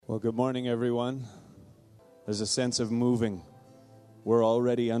Well, good morning, everyone. There's a sense of moving. We're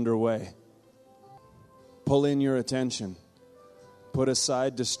already underway. Pull in your attention. Put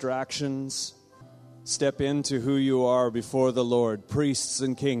aside distractions. Step into who you are before the Lord, priests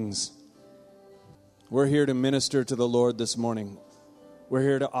and kings. We're here to minister to the Lord this morning. We're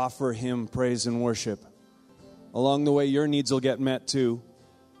here to offer Him praise and worship. Along the way, your needs will get met too,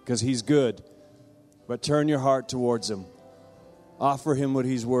 because He's good. But turn your heart towards Him. Offer Him what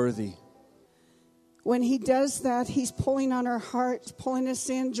He's worthy. When He does that, He's pulling on our hearts, pulling us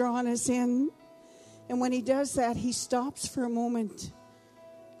in, drawing us in. And when He does that, He stops for a moment.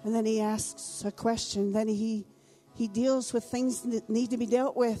 And then He asks a question. Then He deals with things that need to be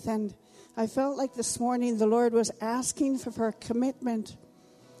dealt with. And I felt like this morning the Lord was asking for our commitment.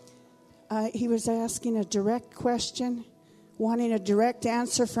 He was asking a direct question, wanting a direct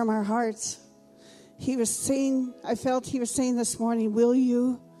answer from our hearts. I felt He was saying this morning, will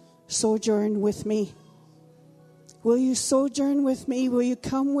you sojourn with me? Will you sojourn with me? Will you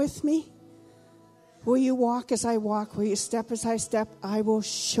come with me? Will you walk as I walk? Will you step as I step? I will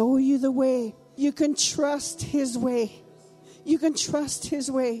show you the way. You can trust His way. You can trust His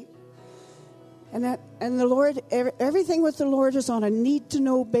way. And the Lord, everything with the Lord is on a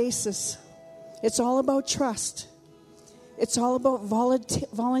need-to-know basis. It's all about trust. It's all about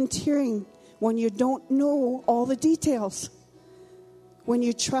volunteering. When you don't know all the details, when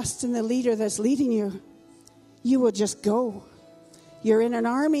you trust in the leader that's leading you, you will just go. You're in an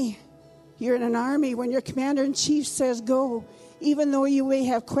army. You're in an army. When your commander-in-chief says go, even though you may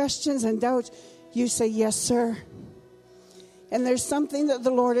have questions and doubts, you say, yes, sir. And there's something that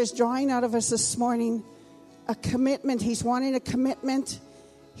the Lord is drawing out of us this morning, a commitment. He's wanting a commitment.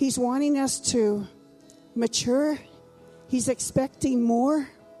 He's wanting us to mature. He's expecting more.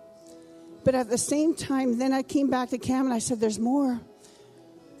 But at the same time, then I came back to Cam and I said, there's more.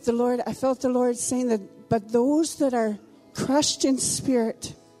 I felt the Lord saying that, but those that are crushed in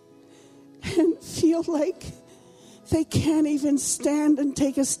spirit and feel like they can't even stand and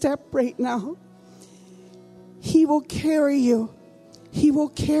take a step right now, He will carry you. He will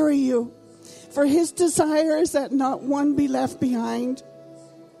carry you. For His desire is that not one be left behind.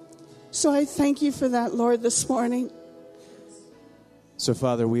 So I thank you for that, Lord, this morning. So,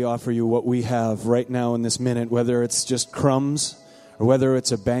 Father, we offer you what we have right now in this minute, whether it's just crumbs or whether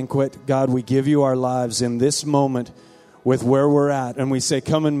it's a banquet. God, we give you our lives in this moment with where we're at. And we say,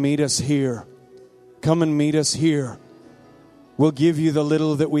 come and meet us here. Come and meet us here. We'll give you the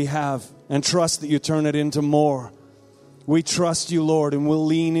little that we have and trust that you turn it into more. We trust you, Lord, and we'll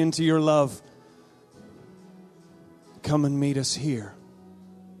lean into your love. Come and meet us here.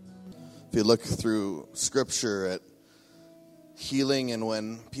 If you look through Scripture at healing and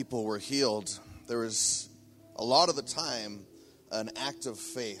when people were healed, there was a lot of the time an act of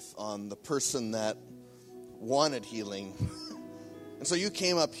faith on the person that wanted healing. And so you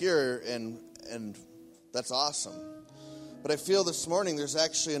came up here and that's awesome. But I feel this morning there's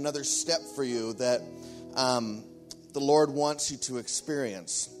actually another step for you that the Lord wants you to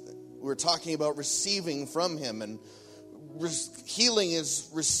experience. We're talking about receiving from Him, and healing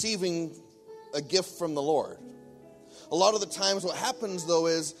is receiving a gift from the Lord. A lot of the times what happens, though,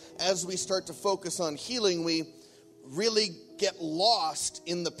 is as we start to focus on healing, we really get lost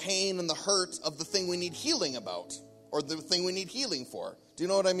in the pain and the hurt of the thing we need healing about, or the thing we need healing for. Do you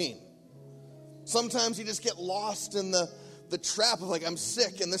know what I mean? Sometimes you just get lost in the trap of like, I'm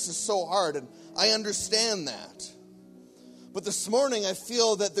sick and this is so hard, and I understand that. But this morning I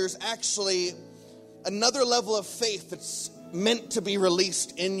feel that there's actually another level of faith that's meant to be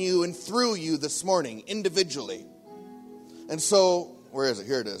released in you and through you this morning, individually. And so, where is it?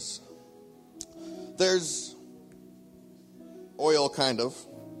 Here it is. There's oil, kind of.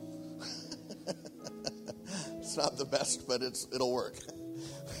 It's not the best, but it'll work.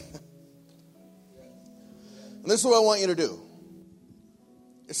 And this is what I want you to do.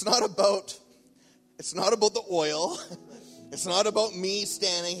 It's not about the oil. It's not about me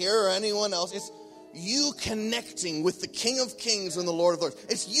standing here or anyone else. It's you connecting with the King of Kings and the Lord of Lords.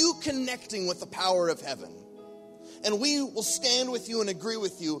 It's you connecting with the power of heaven. And we will stand with you and agree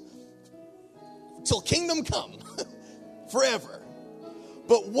with you till kingdom come, forever.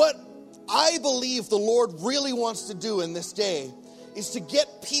 But what I believe the Lord really wants to do in this day is to get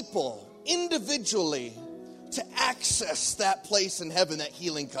people individually to access that place in heaven that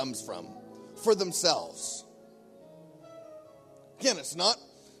healing comes from for themselves. Again, it's not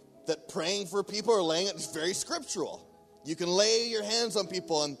that praying for people or laying it is very scriptural. You can lay your hands on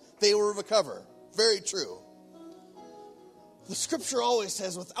people and they will recover. Very true. The scripture always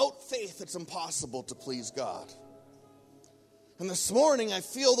says, without faith, it's impossible to please God. And this morning, I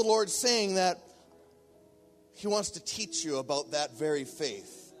feel the Lord saying that He wants to teach you about that very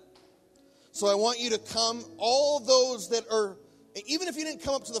faith. So I want you to come, all those that are, even if you didn't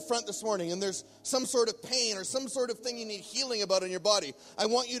come up to the front this morning and there's some sort of pain or some sort of thing you need healing about in your body, I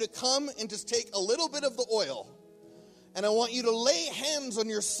want you to come and just take a little bit of the oil. And I want you to lay hands on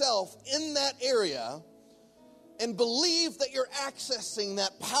yourself in that area and believe that you're accessing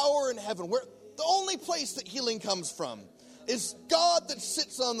that power in heaven. Where the only place that healing comes from is God that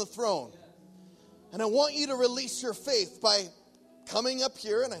sits on the throne. And I want you to release your faith by coming up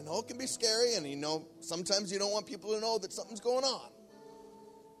here, and I know it can be scary, and sometimes you don't want people to know that something's going on.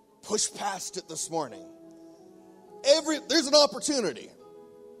 Push past it this morning. There's an opportunity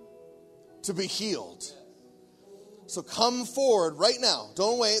to be healed. So come forward right now.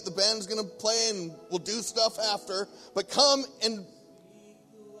 Don't wait. The band's going to play and we'll do stuff after. But come and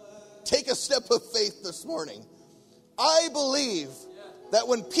take a step of faith this morning. I believe that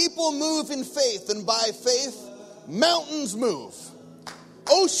when people move in faith and by faith, mountains move.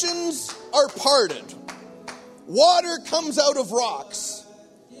 Oceans are parted. Water comes out of rocks.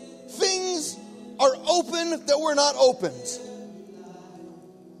 Things are open that were not opened.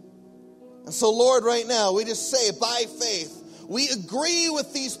 And so, Lord, right now, we just say, by faith, we agree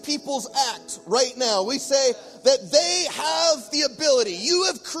with these people's act right now. We say that they have the ability. You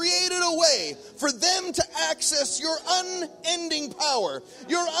have created a way for them to access your unending power,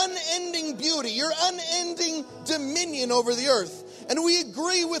 your unending beauty, your unending dominion over the earth. And we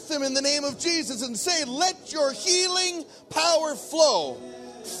agree with them in the name of Jesus and say, let your healing power flow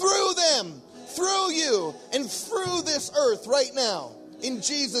through them, through you, and through this earth right now, in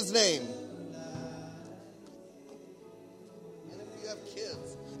Jesus' name.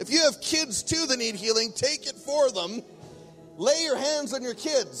 If you have kids too that need healing, take it for them. Lay your hands on your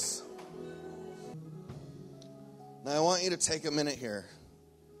kids. Now I want you to take a minute here.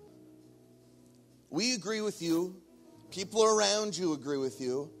 We agree with you. People around you agree with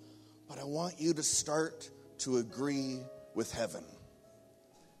you. But I want you to start to agree with heaven.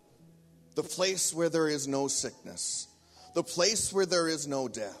 The place where there is no sickness. The place where there is no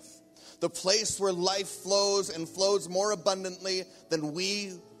death. The place where life flows and flows more abundantly than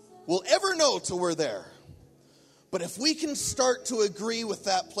we will ever know till we're there. But if we can start to agree with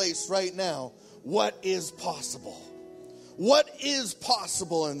that place right now, what is possible? What is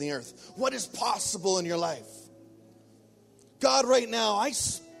possible in the earth? What is possible in your life? God, right now,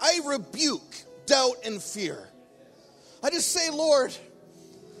 I rebuke doubt and fear. I just say, Lord,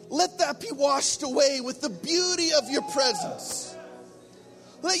 let that be washed away with the beauty of your presence.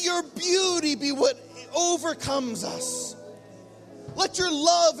 Let your beauty be what overcomes us. Let your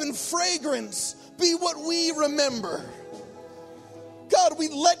love and fragrance be what we remember. God, we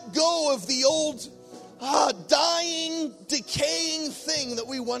let go of the old, dying, decaying thing that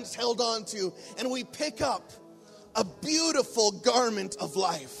we once held on to, and we pick up a beautiful garment of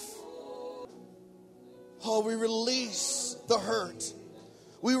life. Oh, we release the hurt.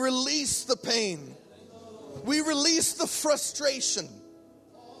 We release the pain. We release the frustration.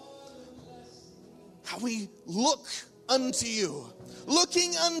 How we look unto you.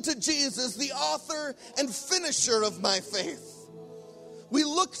 Looking unto Jesus, the author and finisher of my faith. We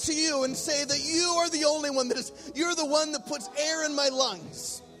look to you and say that you are the only one you're the one that puts air in my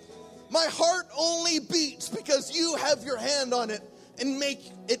lungs. My heart only beats because you have your hand on it and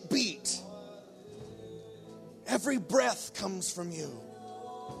make it beat. Every breath comes from you.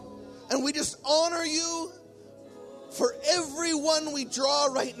 And we just honor you for every one we draw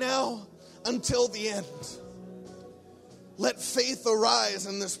right now until the end. Let faith arise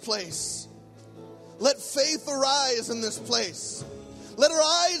in this place. Let faith arise in this place. Let our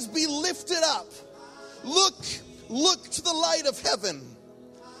eyes be lifted up. Look to the light of heaven.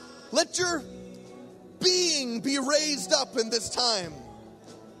 Let your being be raised up in this time.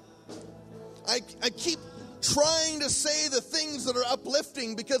 I keep trying to say the things that are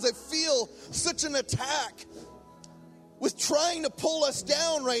uplifting because I feel such an attack with trying to pull us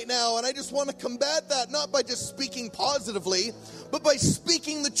down right now. And I just want to combat that, not by just speaking positively, but by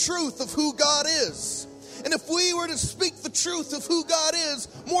speaking the truth of who God is. And if we were to speak the truth of who God is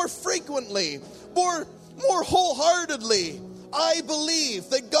more frequently, more wholeheartedly, I believe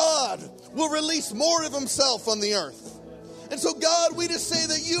that God will release more of himself on the earth. And so, God, we just say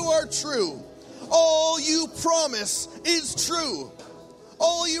that you are true. All you promise is true.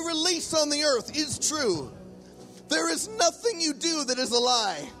 All you release on the earth is true. There is nothing you do that is a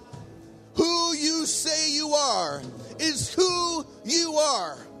lie. Who you say you are is who you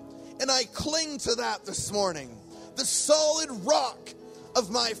are. And I cling to that this morning. The solid rock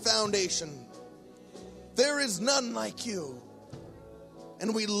of my foundation. There is none like you.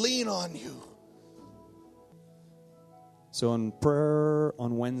 and we lean on you. So in prayer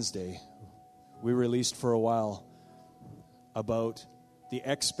on Wednesday, we released for a while about the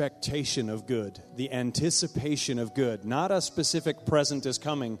expectation of good, the anticipation of good. Not a specific present is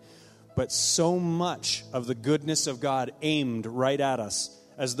coming, but so much of the goodness of God aimed right at us,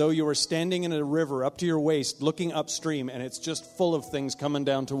 as though you were standing in a river up to your waist, looking upstream, and it's just full of things coming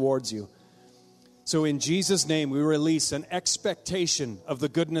down towards you. So in Jesus' name, we release an expectation of the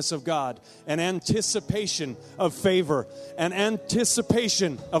goodness of God, an anticipation of favor, an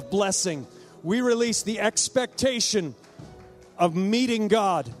anticipation of blessing. We release the expectation of meeting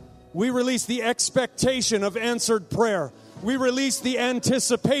God. We release the expectation of answered prayer. We release the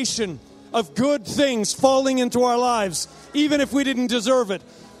anticipation of good things falling into our lives, even if we didn't deserve it.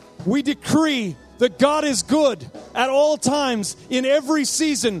 We decree that God is good at all times, in every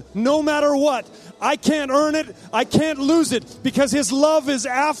season, no matter what. I can't earn it. I can't lose it, because His love is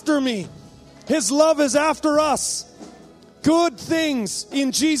after me. His love is after us. Good things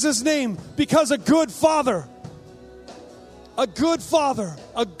in Jesus' name, because a good Father, a good Father,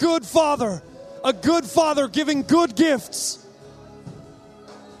 a good Father, a good Father giving good gifts.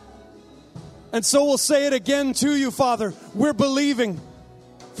 And so we'll say it again to you, Father. We're believing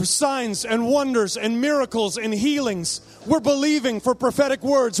for signs and wonders and miracles and healings. We're believing for prophetic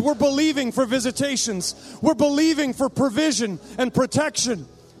words. We're believing for visitations. We're believing for provision and protection.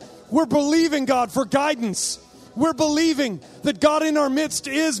 We're believing, God, for guidance. We're believing that God in our midst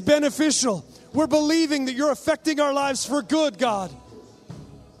is beneficial. We're believing that you're affecting our lives for good, God.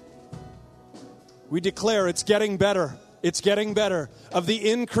 We declare it's getting better. It's getting better. Of the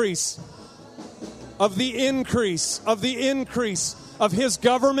increase of His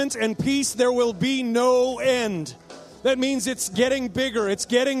government and peace, there will be no end. That means it's getting bigger, it's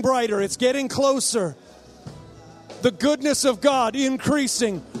getting brighter, it's getting closer. The goodness of God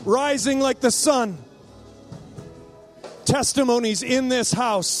increasing, rising like the sun. Testimonies in this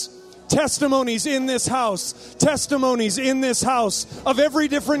house. Testimonies in this house. Testimonies in this house of every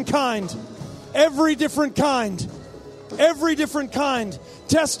different kind. Every different kind. Every different kind.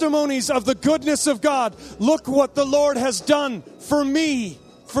 Testimonies of the goodness of God. Look what the Lord has done for me,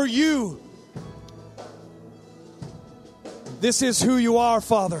 for you. This is who you are,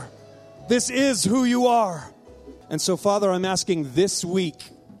 Father. This is who you are. And so, Father, I'm asking this week,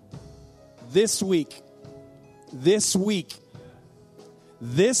 that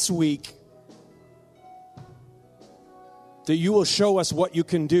you will show us what you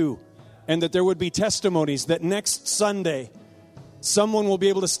can do, and that there would be testimonies that next Sunday, someone will be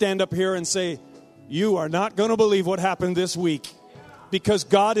able to stand up here and say, you are not going to believe what happened this week, because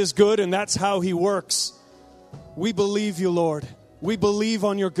God is good and that's how He works. We believe you, Lord. We believe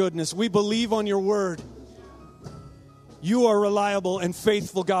on your goodness. We believe on your word. You are reliable and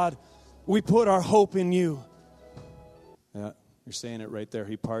faithful, God. We put our hope in you. Yeah, you're saying it right there.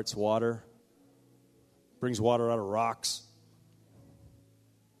 He parts water, brings water out of rocks,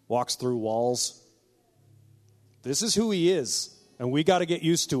 walks through walls. This is who He is, and we got to get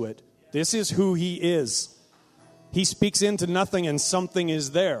used to it. This is who He is. He speaks into nothing and something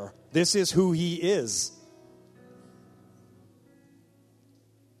is there. This is who He is.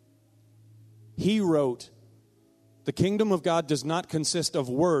 He wrote, the kingdom of God does not consist of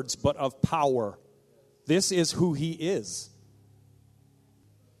words, but of power. This is who He is.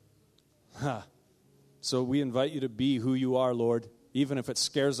 So we invite you to be who you are, Lord, even if it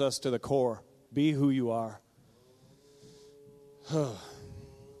scares us to the core. Be who you are.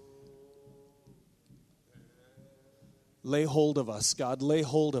 Lay hold of us, God. Lay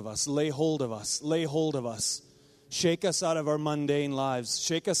hold of us. Lay hold of us. Lay hold of us. Shake us out of our mundane lives.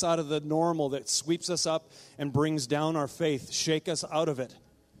 Shake us out of the normal that sweeps us up and brings down our faith. Shake us out of it.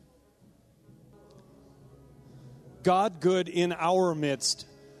 God good in our midst.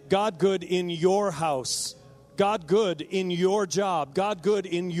 God good in your house. God good in your job. God good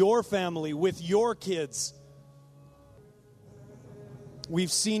in your family with your kids.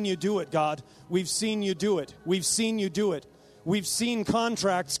 We've seen you do it, God. We've seen you do it. We've seen you do it. We've seen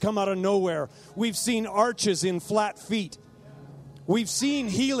contracts come out of nowhere. We've seen arches in flat feet. We've seen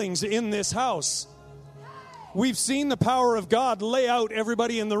healings in this house. We've seen the power of God lay out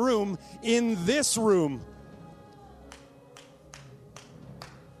everybody in the room in this room.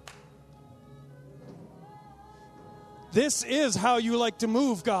 This is how you like to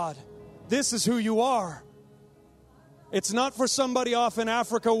move, God. This is who you are. It's not for somebody off in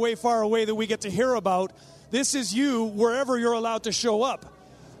Africa way far away that we get to hear about. This is you wherever you're allowed to show up.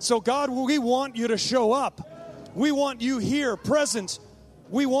 So God, we want you to show up. We want you here, present.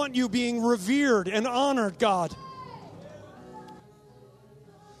 We want you being revered and honored, God.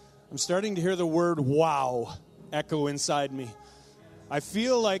 I'm starting to hear the word wow echo inside me. I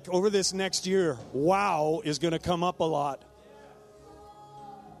feel like over this next year, wow is going to come up a lot.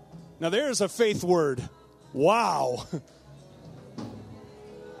 Now there's a faith word. Wow.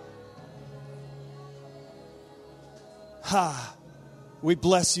 We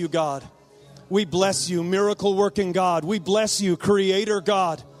bless you, God. We bless you, miracle-working God. We bless you, Creator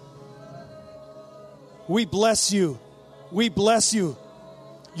God. We bless you. We bless you.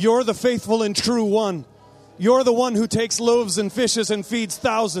 You're the faithful and true one. You're the one who takes loaves and fishes and feeds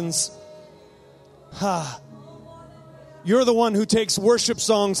thousands. You're the one who takes worship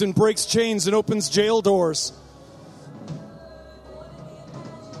songs and breaks chains and opens jail doors.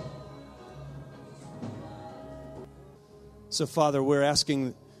 So, Father, we're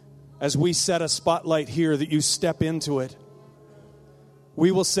asking, as we set a spotlight here, that you step into it.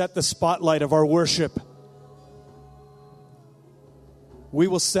 We will set the spotlight of our worship. We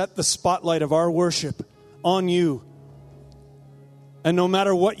will set the spotlight of our worship on you. And no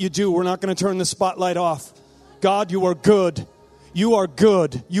matter what you do, we're not going to turn the spotlight off. God, you are good. You are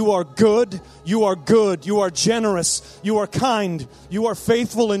good. You are good. You are good. You are generous. You are kind. You are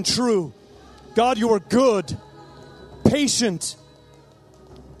faithful and true. God, you are good, patient,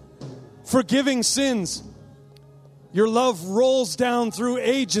 forgiving sins. Your love rolls down through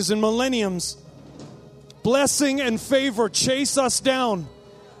ages and millenniums. Blessing and favor chase us down.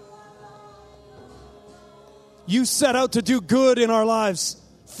 You set out to do good in our lives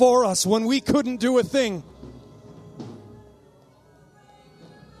for us when we couldn't do a thing.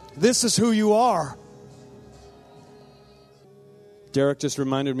 This is who you are. Derek just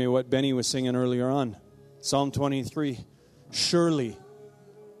reminded me of what Benny was singing earlier on. Psalm 23. Surely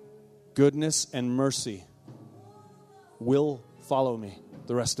goodness and mercy will follow me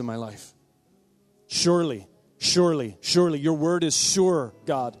the rest of my life. Surely, surely, surely. Your word is sure,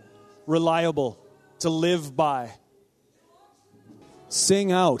 God. Reliable to live by.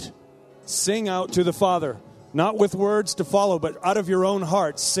 Sing out. Sing out to the Father. Not with words to follow, but out of your own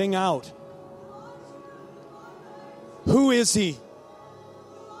heart. Sing out. Who is He?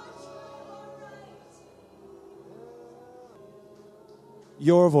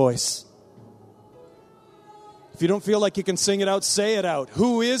 Your voice. If you don't feel like you can sing it out, say it out.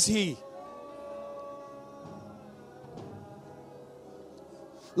 Who is He?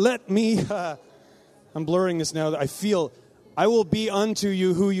 Let me, I'm blurring this now. I feel, I will be unto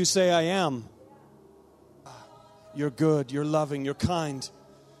you who you say I am. You're good, you're loving, you're kind.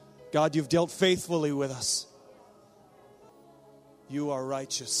 God, you've dealt faithfully with us. You are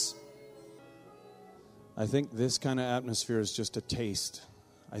righteous. I think this kind of atmosphere is just a taste.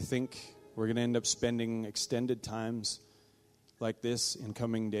 I think we're going to end up spending extended times like this in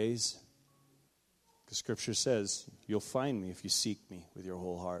coming days. Because Scripture says, you'll find me if you seek me with your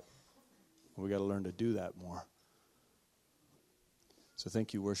whole heart. And we got to learn to do that more. So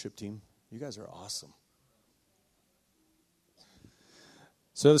thank you, worship team. You guys are awesome.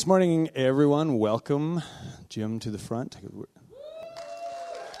 So this morning, everyone, welcome Jim to the front.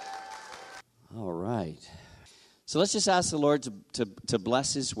 All right. So let's just ask the Lord to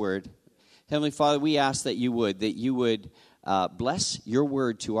bless His word. Heavenly Father, we ask that you would bless your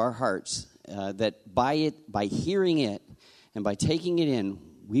word to our hearts, that by hearing it and by taking it in,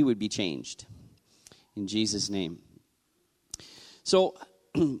 we would be changed. In Jesus' name. So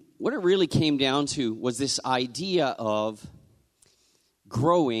what it really came down to was this idea of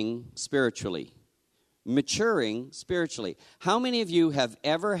growing spiritually, maturing spiritually. How many of you have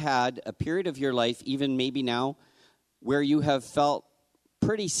ever had a period of your life, even maybe now, where you have felt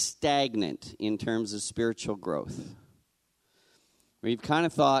pretty stagnant in terms of spiritual growth? Where you've kind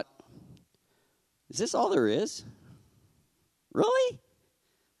of thought, is this all there is? Really?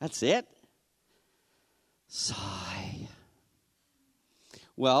 That's it? Sigh.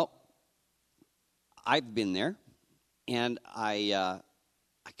 Well, I've been there, and I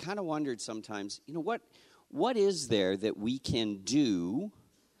kind of wondered sometimes, what is there that we can do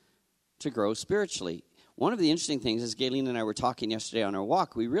to grow spiritually? One of the interesting things, as Gayleen and I were talking yesterday on our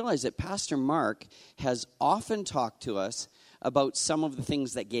walk, we realized that Pastor Mark has often talked to us about some of the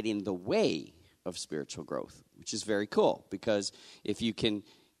things that get in the way of spiritual growth, which is very cool, because if you can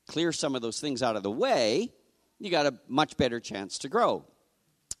clear some of those things out of the way, you got a much better chance to grow.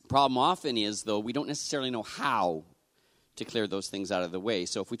 Problem often is, though, we don't necessarily know how to clear those things out of the way.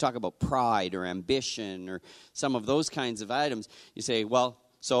 So if we talk about pride or ambition or some of those kinds of items, you say, well,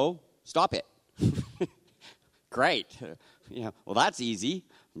 so stop it. Great. Well, that's easy.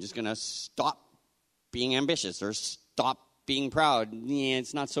 I'm just going to stop being ambitious or stop being proud. Yeah,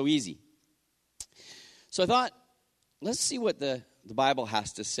 it's not so easy. So I thought, let's see what the the Bible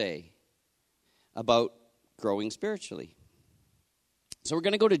has to say about growing spiritually. So we're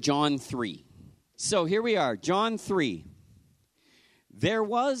going to go to John 3. So here we are, John 3. There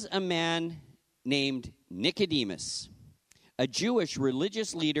was a man named Nicodemus, a Jewish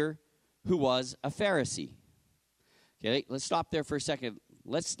religious leader who was a Pharisee. Okay, let's stop there for a second.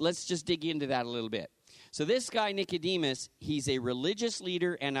 Let's just dig into that a little bit. So this guy, Nicodemus, he's a religious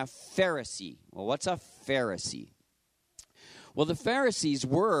leader and a Pharisee. Well, what's a Pharisee? Well, the Pharisees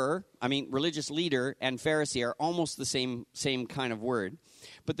were, religious leader and Pharisee are almost the same kind of word.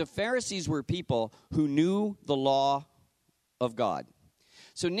 But the Pharisees were people who knew the law of God.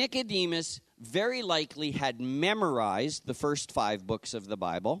 So Nicodemus very likely had memorized the first 5 books of the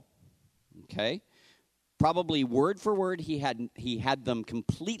Bible. Okay? Probably word for word he had them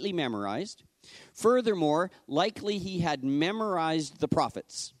completely memorized. Furthermore, likely he had memorized the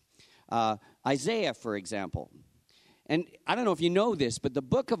prophets. Isaiah, for example. And I don't know if you know this, but the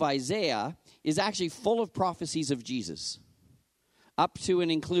book of Isaiah is actually full of prophecies of Jesus. Up to and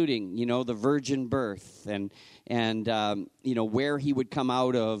including, the virgin birth and where he would come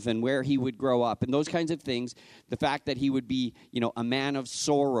out of and where he would grow up and those kinds of things. The fact that he would be, a man of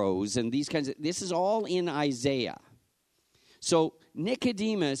sorrows and this is all in Isaiah. So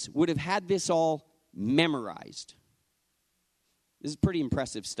Nicodemus would have had this all memorized. This is pretty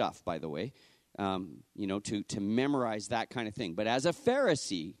impressive stuff, by the way, to memorize that kind of thing. But as a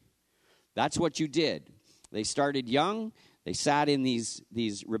Pharisee, that's what you did. They started young. They sat in these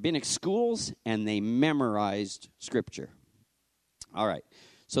rabbinic schools, and they memorized Scripture. All right.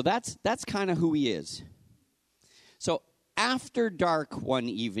 So that's kind of who he is. So after dark one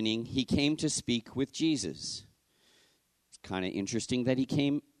evening, he came to speak with Jesus. It's kind of interesting that he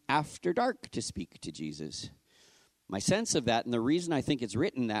came after dark to speak to Jesus. My sense of that, and the reason I think it's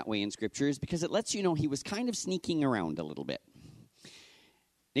written that way in Scripture, is because it lets you know he was kind of sneaking around a little bit.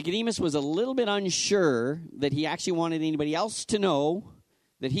 Nicodemus was a little bit unsure that he actually wanted anybody else to know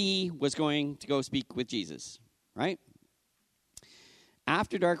that he was going to go speak with Jesus, right?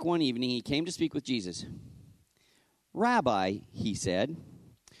 After dark one evening, he came to speak with Jesus. Rabbi, he said,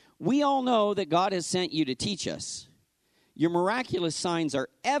 we all know that God has sent you to teach us. Your miraculous signs are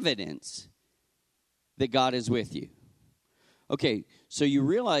evidence that God is with you. Okay, so you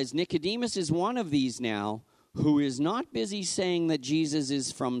realize Nicodemus is one of these now who is not busy saying that Jesus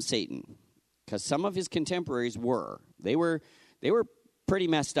is from Satan, because some of his contemporaries were. They were pretty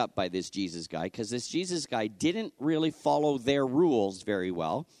messed up by this Jesus guy, because this Jesus guy didn't really follow their rules very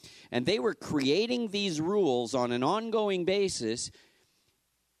well, and they were creating these rules on an ongoing basis,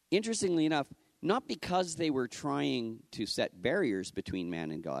 interestingly enough, not because they were trying to set barriers between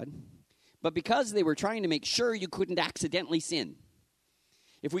man and God, but because they were trying to make sure you couldn't accidentally sin.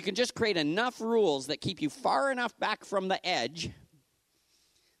 If we can just create enough rules that keep you far enough back from the edge,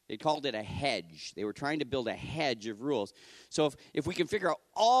 they called it a hedge. They were trying to build a hedge of rules. So if we can figure out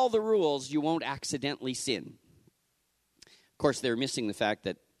all the rules, you won't accidentally sin. Of course, they're missing the fact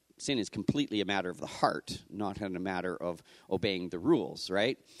that sin is completely a matter of the heart, not a matter of obeying the rules,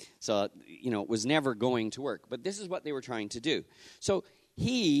 right? So, it was never going to work. But this is what they were trying to do. So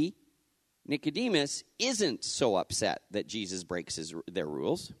Nicodemus isn't so upset that Jesus breaks their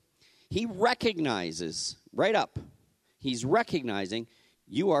rules. He recognizes, right up, he's recognizing,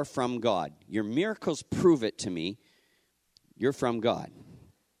 you are from God. Your miracles prove it to me. You're from God.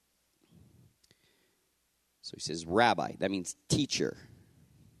 So he says, Rabbi, that means teacher.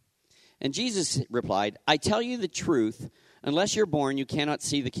 And Jesus replied, I tell you the truth, unless you're born, you cannot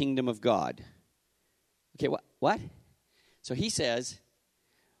see the kingdom of God. Okay, what? So he says,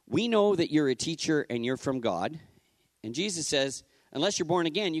 we know that you're a teacher and you're from God. And Jesus says, unless you're born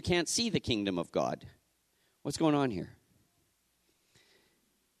again, you can't see the kingdom of God. What's going on here?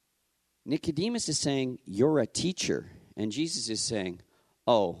 Nicodemus is saying, you're a teacher. And Jesus is saying,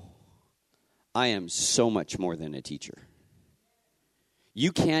 oh, I am so much more than a teacher.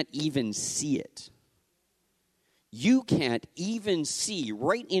 You can't even see it. You can't even see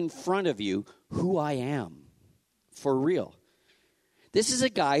right in front of you who I am. For real. This is a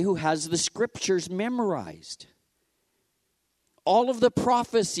guy who has the Scriptures memorized. All of the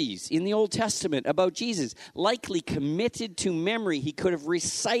prophecies in the Old Testament about Jesus, likely committed to memory. He could have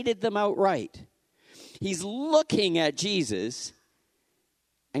recited them outright. He's looking at Jesus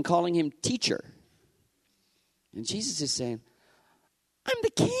and calling him teacher. And Jesus is saying, I'm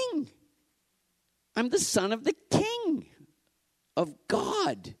the king. I'm the son of the king of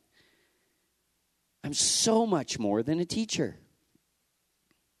God. I'm so much more than a teacher.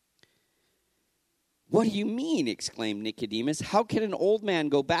 What do you mean? Exclaimed Nicodemus. How can an old man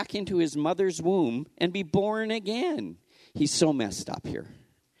go back into his mother's womb and be born again? he's so messed up here,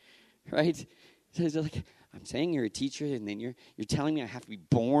 right? So he's like, I'm saying you're a teacher, and then you're telling me I have to be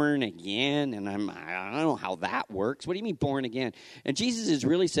born again, and I don't know how that works. What do you mean born again? And Jesus is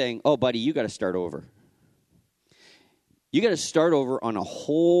really saying, oh, buddy, you got to start over. You got to start over on a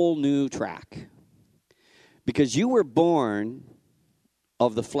whole new track. Because you were born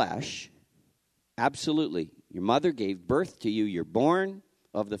of the flesh. Absolutely. Your mother gave birth to you. You're born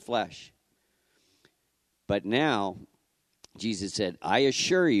of the flesh. But now, Jesus said, I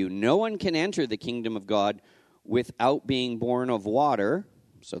assure you, no one can enter the kingdom of God without being born of water,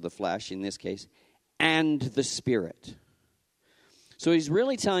 so the flesh in this case, and the Spirit. So he's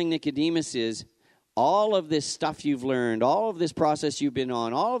really telling Nicodemus is, all of this stuff you've learned, all of this process you've been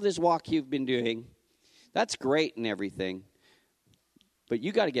on, all of this walk you've been doing, that's great and everything, but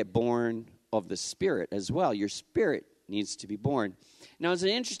you got to get born of the Spirit as well. Your spirit needs to be born. Now, it's an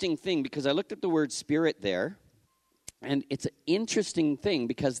interesting thing because I looked at the word spirit there, and it's an interesting thing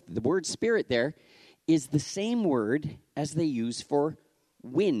because the word spirit there is the same word as they use for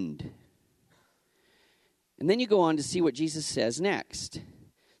wind. And then you go on to see what Jesus says next.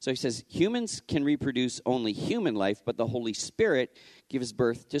 So he says, humans can reproduce only human life, but the Holy Spirit gives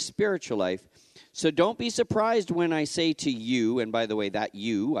birth to spiritual life. So don't be surprised when I say to you, and by the way, that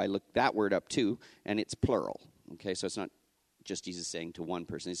you, I looked that word up too, and it's plural. Okay, so it's not just Jesus saying to one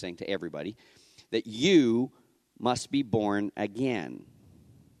person, he's saying to everybody, that you must be born again.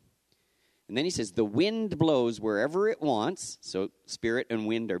 And then he says, the wind blows wherever it wants. So spirit and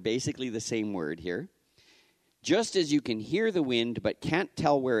wind are basically the same word here. Just as you can hear the wind but can't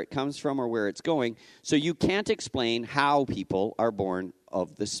tell where it comes from or where it's going, so you can't explain how people are born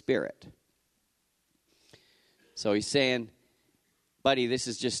of the Spirit. So he's saying, buddy, this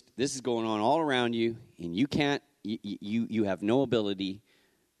is going on all around you, and you have no ability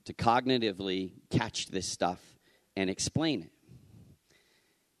to cognitively catch this stuff and explain it.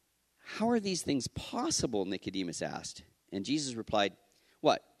 How are these things possible? Nicodemus asked. And Jesus replied,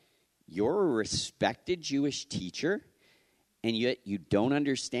 what? You're a respected Jewish teacher, and yet you don't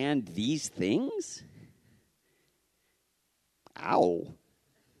understand these things? Ow.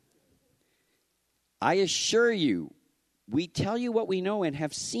 I assure you, we tell you what we know and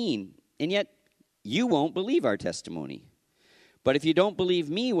have seen, and yet you won't believe our testimony. But if you don't believe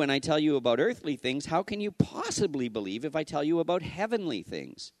me when I tell you about earthly things, how can you possibly believe if I tell you about heavenly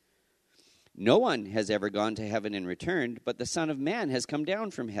things? No one has ever gone to heaven and returned, but the Son of Man has come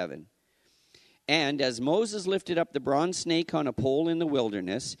down from heaven. And as Moses lifted up the bronze snake on a pole in the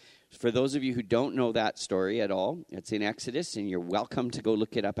wilderness, for those of you who don't know that story at all, it's in Exodus, and you're welcome to go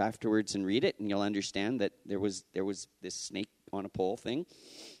look it up afterwards and read it, and you'll understand that there was this snake on a pole thing.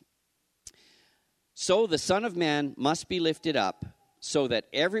 So the Son of Man must be lifted up, so that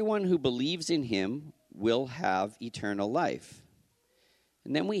everyone who believes in him will have eternal life.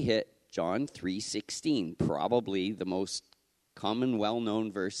 And then we hit John 3:16, probably the most common,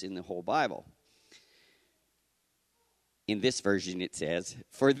 well-known verse in the whole Bible. In this version it says,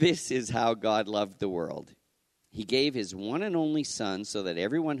 "For this is how God loved the world. He gave his one and only Son so that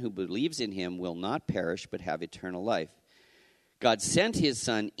everyone who believes in him will not perish but have eternal life. God sent his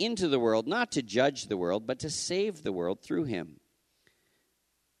Son into the world not to judge the world but to save the world through him."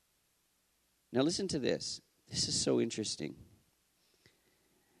 Now listen to this. This is so interesting.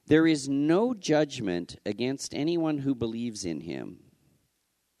 There is no judgment against anyone who believes in him.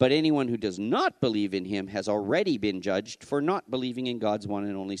 But anyone who does not believe in him has already been judged for not believing in God's one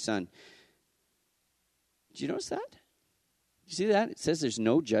and only Son. Did you notice that? You see that? It says there's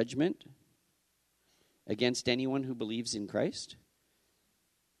no judgment against anyone who believes in Christ.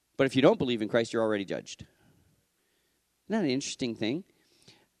 But if you don't believe in Christ, you're already judged. Isn't that an interesting thing?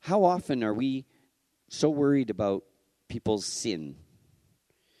 How often are we so worried about people's sin?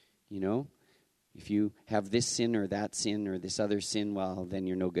 You know? If you have this sin or this other sin, well, then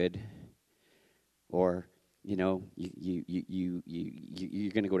you're no good. Or, you know, you're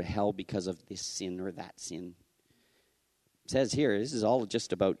going to go to hell because of this sin or that sin. It says here, this is all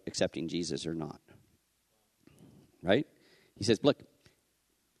just about accepting Jesus or not. Right? He says, look,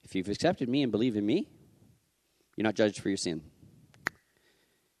 if you've accepted me and believe in me, you're not judged for your sin.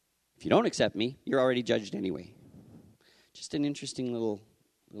 If you don't accept me, you're already judged anyway. Just an interesting little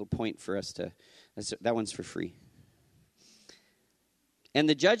point for us to... That one's for free. And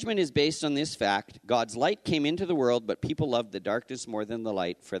the judgment is based on this fact: God's light came into the world, but people loved the darkness more than the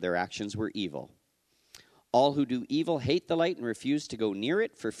light, for their actions were evil. All who do evil hate the light and refuse to go near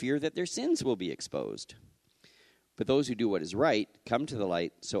it for fear that their sins will be exposed. But those who do what is right come to the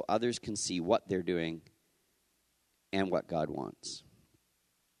light so others can see what they're doing and what God wants.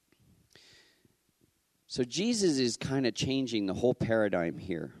 So Jesus is kind of changing the whole paradigm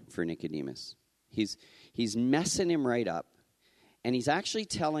here for Nicodemus. He's messing him right up, and he's actually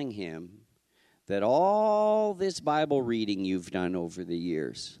telling him that all this Bible reading you've done over the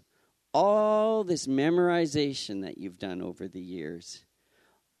years, all this memorization that you've done over the years,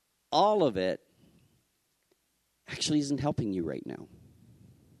 all of it actually isn't helping you right now.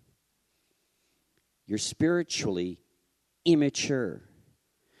 You're spiritually immature.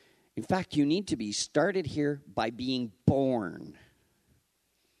 In fact, you need to be started here by being born.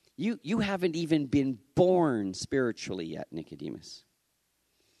 You haven't even been born spiritually yet, Nicodemus.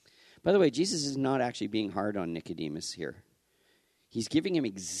 By the way, Jesus is not actually being hard on Nicodemus here. He's giving him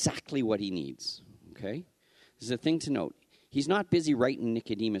exactly what he needs, okay? This is a thing to note. He's not busy writing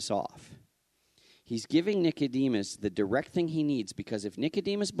Nicodemus off. He's giving Nicodemus the direct thing he needs, because if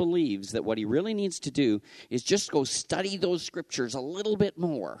Nicodemus believes that what he really needs to do is just go study those scriptures a little bit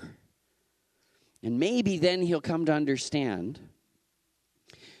more, and maybe then he'll come to understand,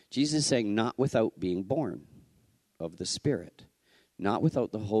 Jesus is saying, not without being born of the Spirit, not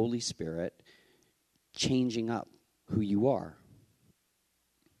without the Holy Spirit changing up who you are.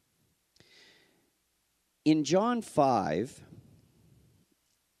 In John 5,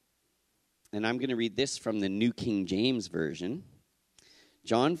 and I'm going to read this from the New King James Version,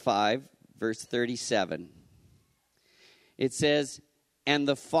 John 5, verse 37. It says, "And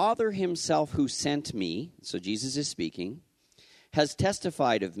the Father himself who sent me," so Jesus is speaking, "has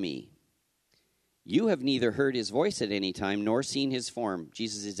testified of me. You have neither heard his voice at any time nor seen his form."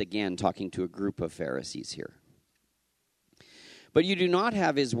 Jesus is again talking to a group of Pharisees here. "But you do not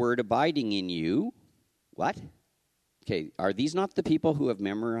have his word abiding in you." What? Okay, are these not the people who have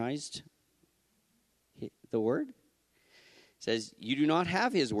memorized the word? It says, "You do not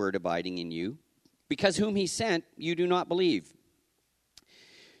have his word abiding in you, because whom he sent you do not believe.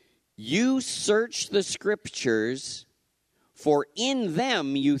 You search the scriptures, for in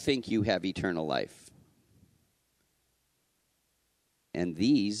them you think you have eternal life. And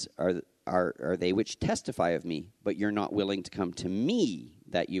these are they which testify of me, but you're not willing to come to me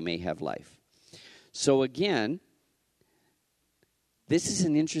that you may have life." So again, this is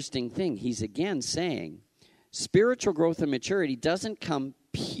an interesting thing. He's again saying spiritual growth and maturity doesn't come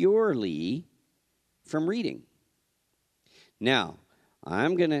purely from reading. Now,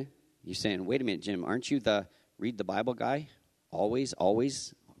 you're saying, wait a minute, Jim, aren't you the read the Bible guy? Always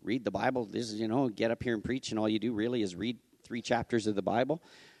read the Bible. This is, get up here and preach, and all you do really is read 3 chapters of the Bible,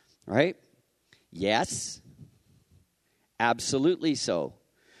 right? Yes, absolutely so.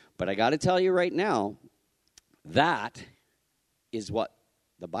 But I got to tell you right now, that is what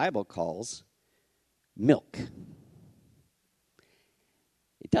the Bible calls milk.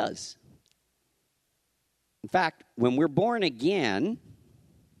 It does. In fact, when we're born again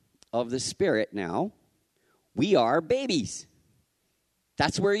of the Spirit now, we are babies.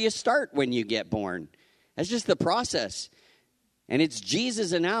 That's where you start when you get born. That's just the process. And it's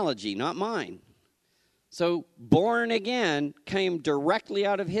Jesus' analogy, not mine. So born again came directly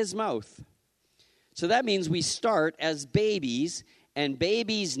out of his mouth. So that means we start as babies, and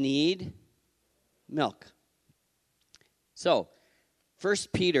babies need milk. So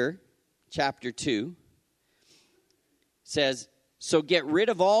 1 Peter chapter 2 says, "So get rid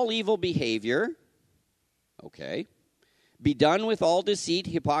of all evil behavior." Okay. "Be done with all deceit,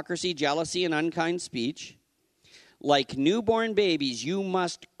 hypocrisy, jealousy, and unkind speech. Like newborn babies, you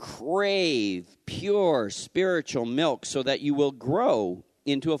must crave pure spiritual milk so that you will grow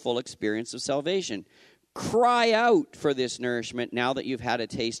into a full experience of salvation. Cry out for this nourishment now that you've had a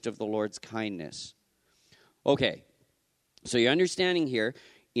taste of the Lord's kindness." Okay, so you're understanding here,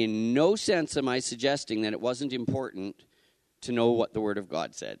 in no sense am I suggesting that it wasn't important to know what the Word of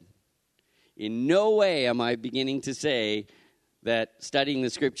God said. In no way am I beginning to say that studying the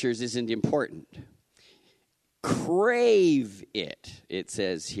Scriptures isn't important. Crave it, it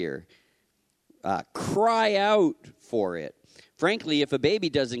says here. Cry out for it. Frankly, if a baby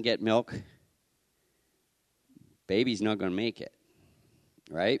doesn't get milk, baby's not going to make it,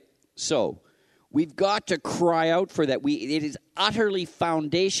 right? So we've got to cry out for that. It is utterly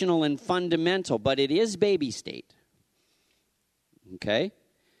foundational and fundamental, but it is baby state. Okay?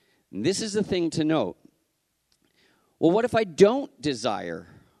 And this is the thing to note. Well, what if I don't desire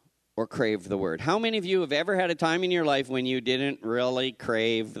or crave the Word? How many of you have ever had a time in your life when you didn't really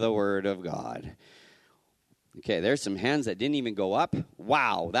crave the Word of God? Okay, there's some hands that didn't even go up.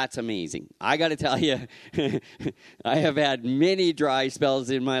 Wow, that's amazing. I got to tell you, I have had many dry spells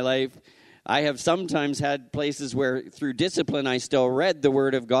in my life. I have sometimes had places where through discipline I still read the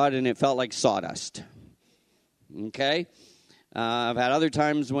Word of God and it felt like sawdust. Okay? I've had other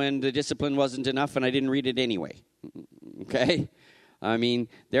times when the discipline wasn't enough and I didn't read it anyway. Okay? I mean,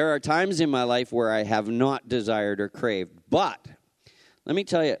 there are times in my life where I have not desired or craved. But let me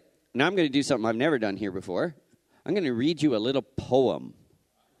tell you, now I'm going to do something I've never done here before. I'm going to read you a little poem.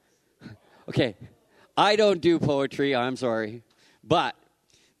 Okay, I don't do poetry, I'm sorry. But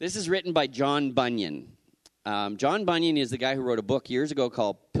this is written by John Bunyan. John Bunyan is the guy who wrote a book years ago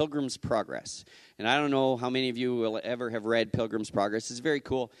called Pilgrim's Progress. And I don't know how many of you will ever have read Pilgrim's Progress. It's very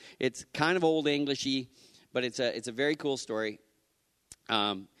cool. It's kind of old Englishy, but it's a very cool story.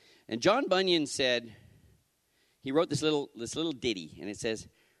 And John Bunyan said, he wrote this little ditty, and it says,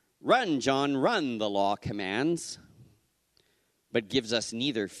 "Run, John, run, the law commands, but gives us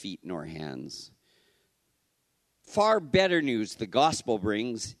neither feet nor hands. Far better news the gospel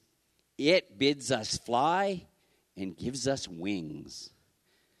brings. It bids us fly and gives us wings."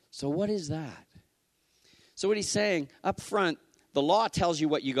 So what is that? So what he's saying, up front, the law tells you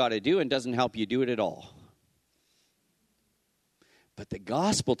what you got to do and doesn't help you do it at all. But the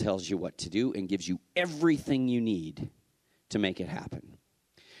gospel tells you what to do and gives you everything you need to make it happen.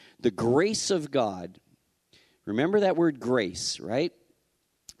 The grace of God, remember that word grace, right?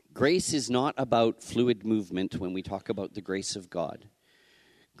 Grace is not about fluid movement when we talk about the grace of God.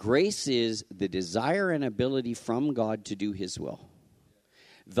 Grace is the desire and ability from God to do his will.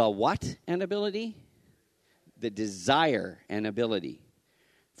 The what and ability? The desire and ability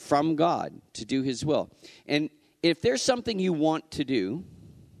from God to do his will. And if there's something you want to do,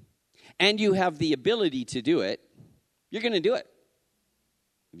 and you have the ability to do it, you're going to do it.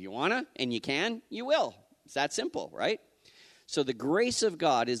 If you want to, and you can, you will. It's that simple, right? So the grace of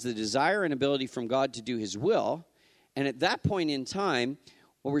God is the desire and ability from God to do his will. And at that point in time,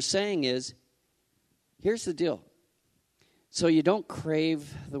 what we're saying is, here's the deal. So you don't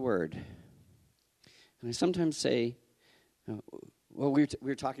crave the word. And I sometimes say, well, we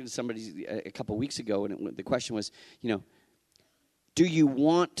were talking to somebody a couple weeks ago, and the question was, do you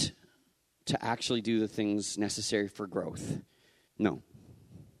want to actually do the things necessary for growth? No.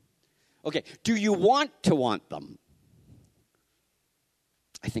 Okay, do you want them?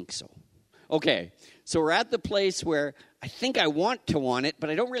 I think so. Okay, so we're at the place where I think I want it, but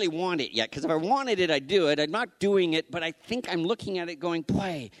I don't really want it yet, because if I wanted it, I'd do it. I'm not doing it, but I think I'm looking at it going,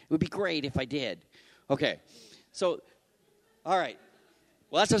 boy, it would be great if I did. Okay, so, all right.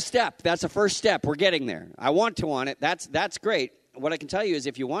 Well, that's a step. That's a first step. We're getting there. I want it. That's great. What I can tell you is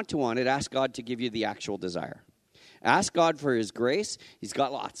if you want it, ask God to give you the actual desire. Ask God for his grace. He's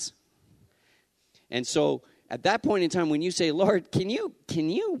got lots. And so at that point in time, when you say, Lord, can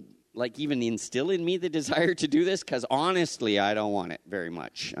you like even instill in me the desire to do this? Because honestly, I don't want it very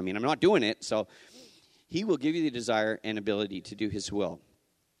much. I mean, I'm not doing it. So he will give you the desire and ability to do his will.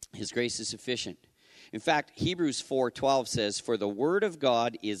 His grace is sufficient. In fact, Hebrews 4:12 says, "For the word of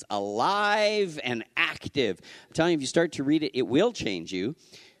God is alive and active." I'm telling you, if you start to read it, it will change you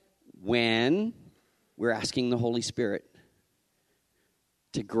when we're asking the Holy Spirit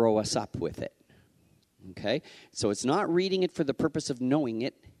to grow us up with it. Okay? So it's not reading it for the purpose of knowing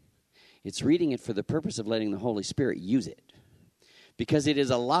it. It's reading it for the purpose of letting the Holy Spirit use it. Because it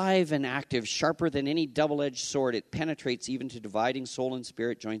is alive and active, sharper than any double-edged sword. It penetrates even to dividing soul and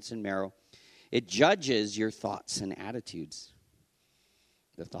spirit, joints and marrow. It judges your thoughts and attitudes,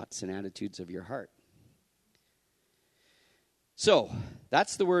 the thoughts and attitudes of your heart. So,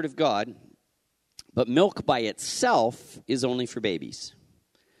 that's the word of God, but milk by itself is only for babies.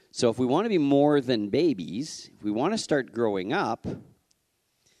 So if we want to be more than babies, if we want to start growing up,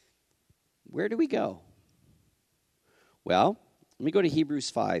 where do we go? Well, let me go to Hebrews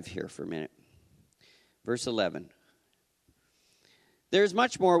 5 here for a minute. Verse 11. There's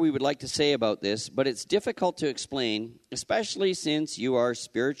much more we would like to say about this, but it's difficult to explain, especially since you are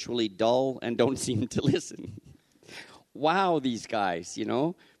spiritually dull and don't seem to listen. Wow, these guys,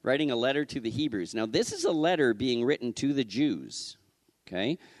 writing a letter to the Hebrews. Now, this is a letter being written to the Jews,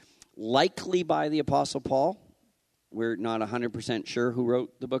 okay? Likely by the Apostle Paul. We're not 100% sure who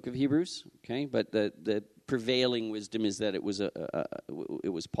wrote the book of Hebrews, okay? But the prevailing wisdom is that it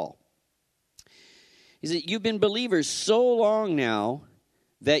was Paul. He said, you've been believers so long now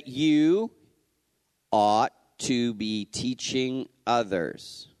that you ought to be teaching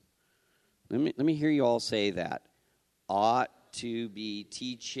others. Let me hear you all say that. Ought to be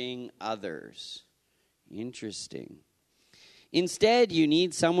teaching others. Interesting. Instead, you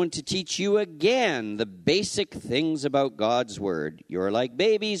need someone to teach you again the basic things about God's word. You're like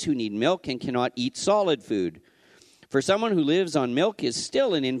babies who need milk and cannot eat solid food. For someone who lives on milk is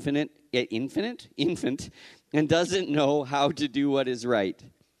still an infant and doesn't know how to do what is right.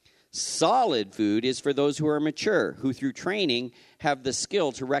 Solid food is for those who are mature, who through training have the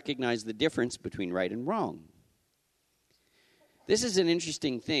skill to recognize the difference between right and wrong. This is an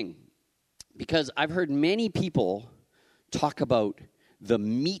interesting thing because I've heard many people talk about the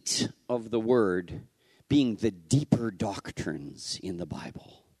meat of the word being the deeper doctrines in the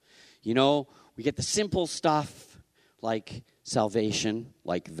Bible. You know, we get the simple stuff like salvation,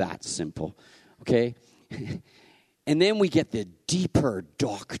 like that simple, okay? And then we get the deeper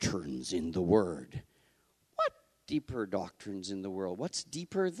doctrines in the word. What deeper doctrines in the world? What's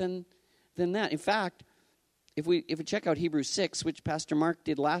deeper than that? In fact, if we check out Hebrews 6, which Pastor Mark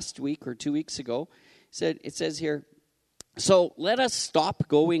did last week or 2 weeks ago, it says here, so let us stop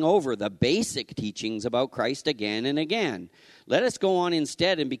going over the basic teachings about Christ again and again. Let us go on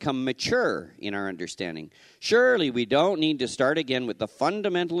instead and become mature in our understanding. Surely we don't need to start again with the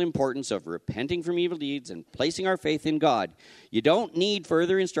fundamental importance of repenting from evil deeds and placing our faith in God. You don't need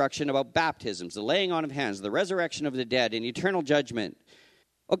further instruction about baptisms, the laying on of hands, the resurrection of the dead, and eternal judgment.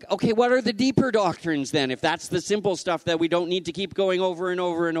 Okay, what are the deeper doctrines then, if that's the simple stuff that we don't need to keep going over and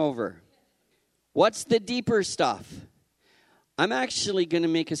over and over? What's the deeper stuff? I'm actually going to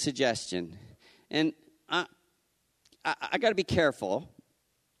make a suggestion, and I got to be careful,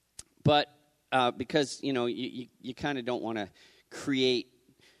 but because, you know, you kind of don't want to create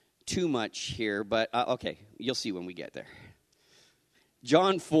too much here, but okay, you'll see when we get there.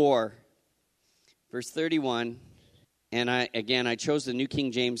 John 4, verse 31, and I chose the New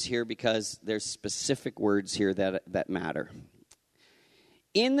King James here because there's specific words here that matter.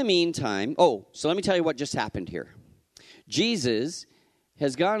 In the meantime, so let me tell you what just happened here. Jesus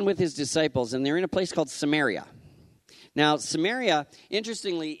has gone with his disciples, and they're in a place called Samaria. Now, Samaria,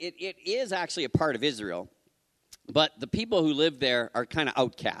 interestingly, it is actually a part of Israel, but the people who live there are kind of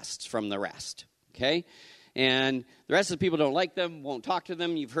outcasts from the rest, okay? And the rest of the people don't like them, won't talk to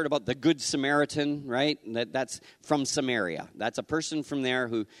them. You've heard about the Good Samaritan, right? That's from Samaria. That's a person from there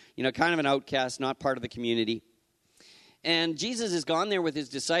who, you know, kind of an outcast, not part of the community. And Jesus has gone there with his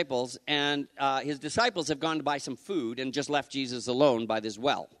disciples, and his disciples have gone to buy some food and just left Jesus alone by this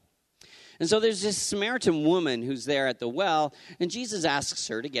well. And so there's this Samaritan woman who's there at the well, and Jesus asks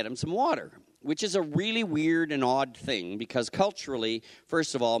her to get him some water, which is a really weird and odd thing because culturally,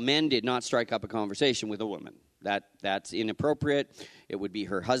 first of all, men did not strike up a conversation with a woman. That's inappropriate. It would be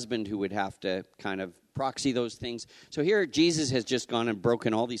her husband who would have to kind of proxy those things. So here Jesus has just gone and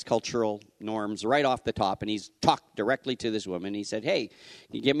broken all these cultural norms right off the top, and he's talked directly to this woman. He said, hey, can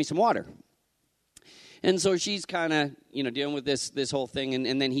you get me some water? And so she's kind of, you know, dealing with this whole thing,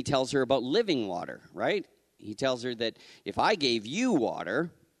 and then he tells her about living water, right? He tells her that if I gave you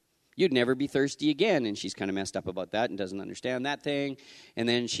water, you'd never be thirsty again. And she's kind of messed up about that and doesn't understand that thing. And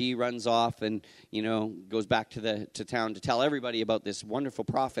then she runs off and, you know, goes back to town to tell everybody about this wonderful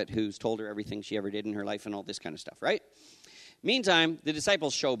prophet who's told her everything she ever did in her life and all this kind of stuff, right? Meantime, the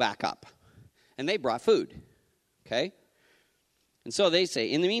disciples show back up, and they brought food, okay? And so they say,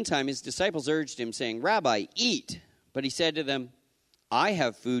 in the meantime, his disciples urged him, saying, Rabbi, eat. But he said to them, I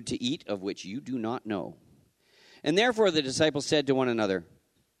have food to eat of which you do not know. And therefore the disciples said to one another,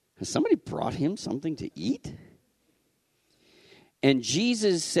 has somebody brought him something to eat? And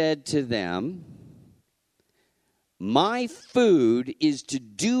Jesus said to them, my food is to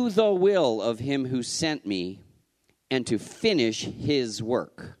do the will of him who sent me and to finish his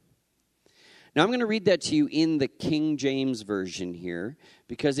work. Now I'm going to read that to you in the King James Version here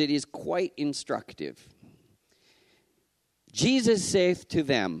because it is quite instructive. Jesus saith to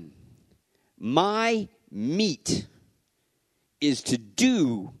them, my meat is to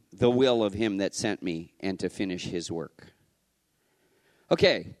do the will of him that sent me and to finish his work.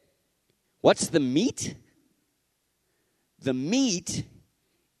 Okay, what's the meat? The meat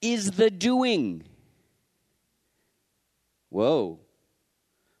is the doing. Whoa.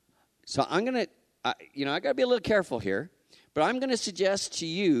 So I'm going to, I got to be a little careful here, but I'm going to suggest to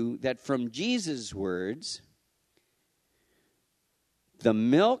you that from Jesus' words, the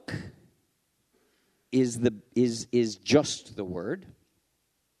milk is just the word,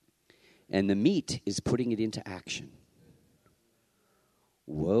 and the meat is putting it into action.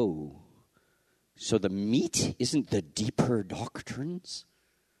 Whoa. So the meat isn't the deeper doctrines?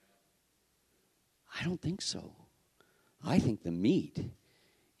 I don't think so. I think the meat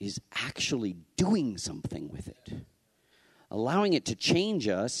is actually doing something with it, allowing it to change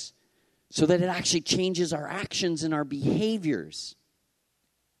us so that it actually changes our actions and our behaviors.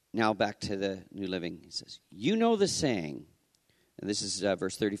 Now back to the New Living. He says, you know the saying, and this is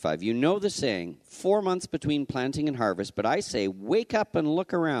verse 35, you know the saying, 4 months between planting and harvest, but I say, wake up and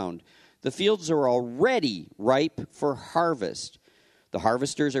look around. The fields are already ripe for harvest. The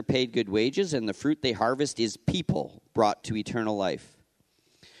harvesters are paid good wages, and the fruit they harvest is people brought to eternal life.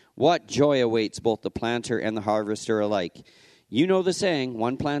 What joy awaits both the planter and the harvester alike. You know the saying,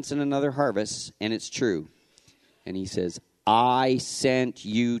 one plants and another harvests, and it's true. And he says, I sent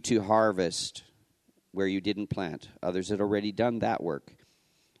you to harvest where you didn't plant. Others had already done that work,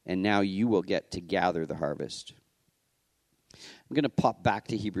 and now you will get to gather the harvest. I'm going to pop back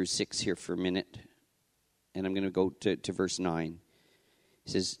to Hebrews 6 here for a minute, and I'm going to go to verse 9. It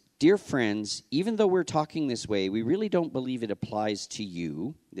says, Dear friends, even though we're talking this way, we really don't believe it applies to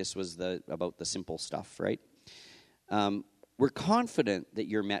you. This was about the simple stuff, right? We're confident that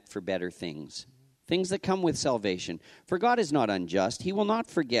you're meant for better things that come with salvation. For God is not unjust. He will not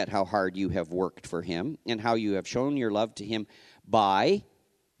forget how hard you have worked for him and how you have shown your love to him by,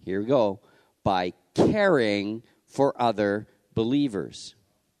 here we go, by caring for other believers.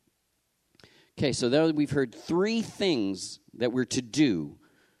 Okay, so there we've heard three things that we're to do.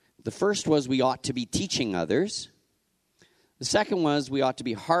 The first was we ought to be teaching others. The second was we ought to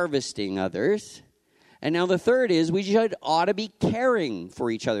be harvesting others. And now the third is we ought to be caring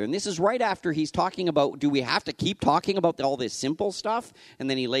for each other. And this is right after he's talking about, do we have to keep talking about all this simple stuff? And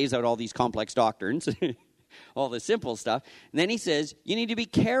then he lays out all these complex doctrines, all the simple stuff. And then he says, you need to be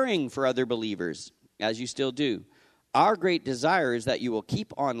caring for other believers, as you still do. Our great desire is that you will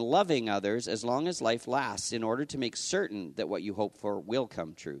keep on loving others as long as life lasts in order to make certain that what you hope for will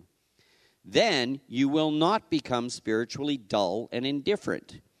come true. Then you will not become spiritually dull and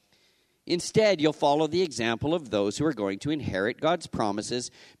indifferent. Instead, you'll follow the example of those who are going to inherit God's promises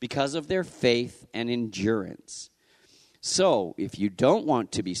because of their faith and endurance. So, if you don't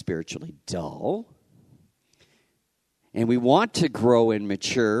want to be spiritually dull, and we want to grow and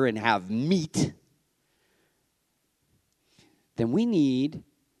mature and have meat, then we need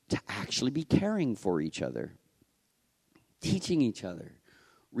to actually be caring for each other, teaching each other,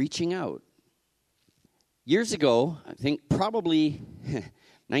 reaching out. Years ago, I think probably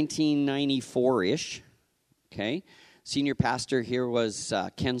 1994-ish, okay, senior pastor here was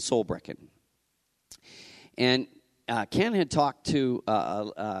Ken Solbrecken. And Ken had talked to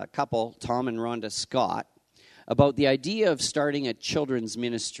a couple, Tom and Rhonda Scott, about the idea of starting a children's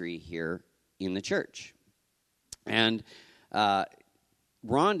ministry here in the church. And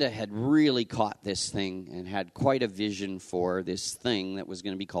Rhonda had really caught this thing and had quite a vision for this thing that was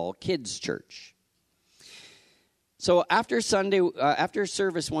going to be called Kids Church. So after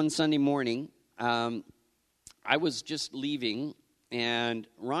service one Sunday morning, I was just leaving, and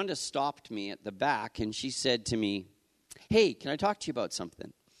Rhonda stopped me at the back, and she said to me, "Hey, can I talk to you about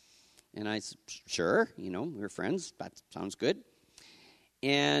something?" And I said, "Sure, we're friends. That sounds good."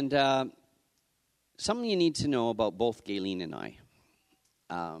 And something you need to know about both Gayleen and I,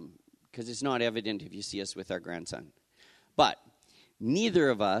 because it's not evident if you see us with our grandson. But neither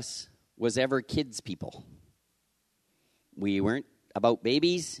of us was ever kids people. We weren't about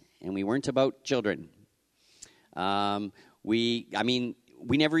babies, and we weren't about children. We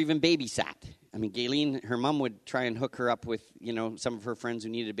never even babysat. Gayleen, her mom would try and hook her up with, some of her friends who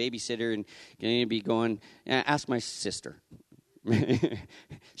needed a babysitter, and Gayleen would be going, ask my sister.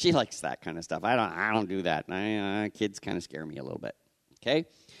 She likes that kind of stuff. I don't do that. Kids kind of scare me a little bit. Okay?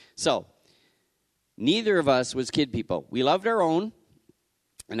 So, neither of us was kid people. We loved our own,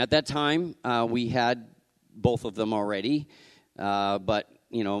 and at that time, we had both of them already, but,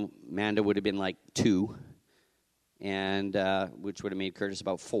 Amanda would have been like 2, and which would have made Curtis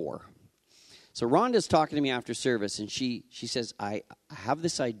about 4. So Rhonda's talking to me after service, and she says, I have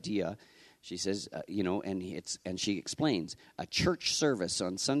this idea. She says, and she explains, a church service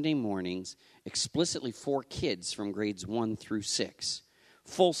on Sunday mornings explicitly for kids from grades 1 through 6.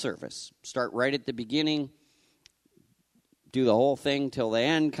 Full service. Start right at the beginning, do the whole thing till the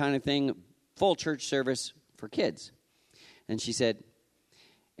end kind of thing. Full church service for kids. And she said,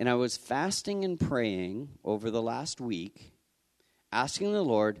 and I was fasting and praying over the last week, asking the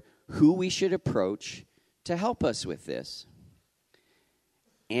Lord who we should approach to help us with this.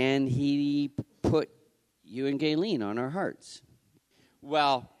 And he put you and Gayleen on our hearts.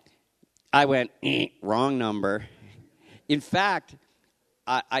 Well, I went, wrong number. In fact,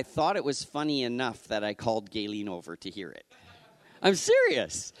 I thought it was funny enough that I called Gayleen over to hear it. I'm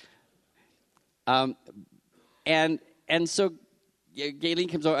serious. And so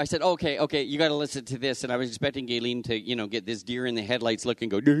Gayleen comes over. I said, okay, you got to listen to this. And I was expecting Gayleen to, get this deer in the headlights look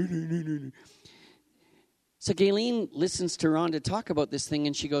and go, no. So Gayleen listens to Rhonda talk about this thing,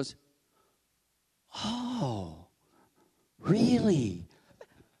 and she goes, oh, really?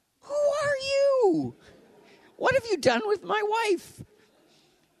 Who are you? What have you done with my wife?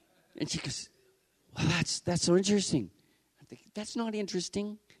 And she goes, well, that's so interesting. That's not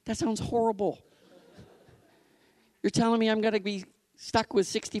interesting. That sounds horrible. You're telling me I'm going to be stuck with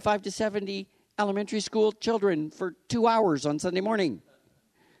 65 to 70 elementary school children for 2 hours on Sunday morning.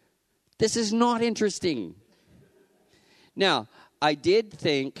 This is not interesting. Now, I did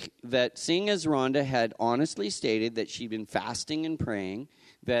think that seeing as Rhonda had honestly stated that she'd been fasting and praying,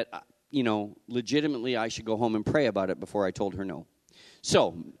 that, legitimately I should go home and pray about it before I told her no.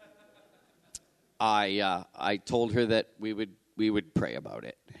 So, I told her that we would pray about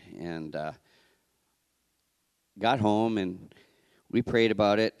it. And got home and we prayed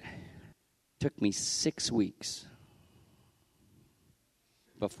about it. Took me 6 weeks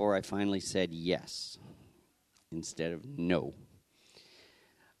before I finally said yes instead of no.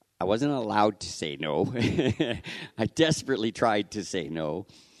 I wasn't allowed to say no. I desperately tried to say no.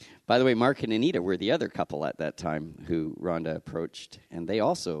 By the way, Mark and Anita were the other couple at that time who Rhonda approached, and they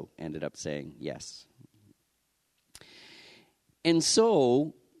also ended up saying yes. And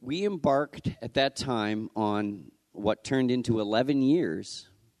so we embarked at that time on what turned into 11 years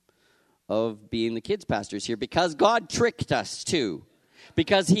of being the kids pastors here, because God tricked us too.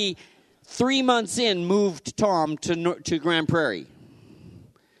 Because he, 3 months in, moved Tom to Grand Prairie.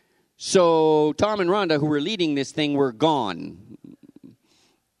 So Tom and Rhonda, who were leading this thing, were gone.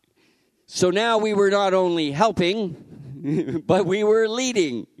 So now we were not only helping, but we were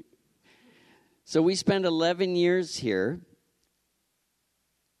leading. So we spent 11 years here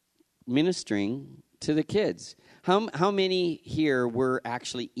ministering to the kids. How many here were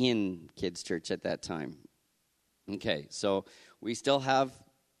actually in kids' church at that time? Okay, so we still have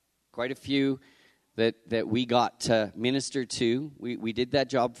quite a few that we got to minister to. We did that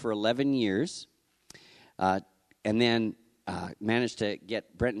job for 11 years, and then managed to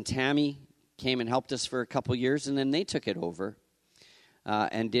get Brent and Tammy came and helped us for a couple years, and then they took it over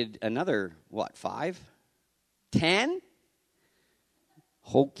and did another, 5? 10?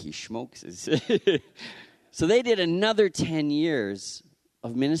 Hokey smokes. So they did another 10 years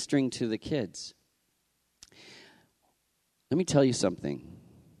of ministering to the kids. Let me tell you something.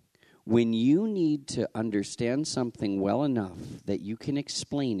 When you need to understand something well enough that you can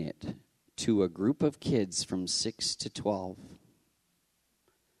explain it to a group of kids from 6 to 12,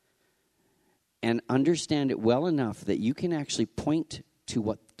 and understand it well enough that you can actually point to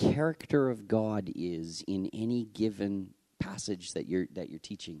what character of God is in any given passage that you're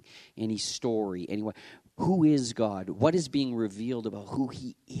teaching, any story, anyway. Who is God? What is being revealed about who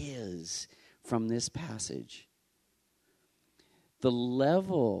he is from this passage? The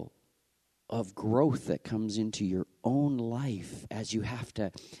level of growth that comes into your own life as you have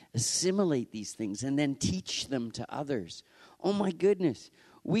to assimilate these things and then teach them to others. Oh my goodness.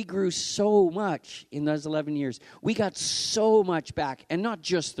 We grew so much in those 11 years. We got so much back, and not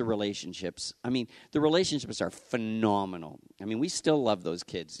just the relationships. I mean, the relationships are phenomenal. I mean, we still love those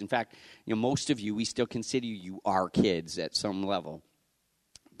kids. In fact, most of you, we still consider you our kids at some level.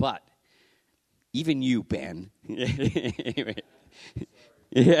 But even you, Ben. Anyway.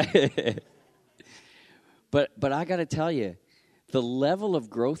 Yeah. But I got to tell you, the level of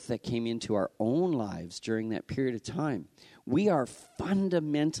growth that came into our own lives during that period of time, we are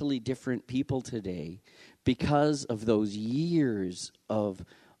fundamentally different people today because of those years of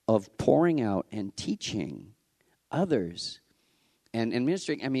pouring out and teaching others and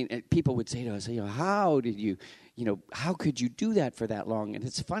ministering. I mean, people would say to us, how did you, how could you do that for that long? And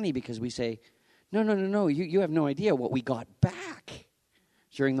it's funny because we say, no, you have no idea what we got back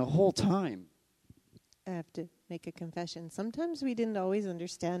during the whole time. I have to make a confession. Sometimes we didn't always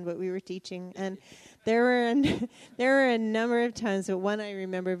understand what we were teaching, and there were a number of times, but one I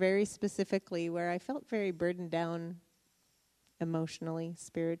remember very specifically where I felt very burdened down emotionally,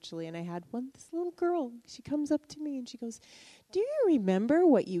 spiritually, and I had this little girl. She comes up to me and she goes, "Do you remember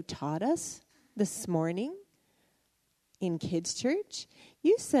what you taught us this morning in kids' church?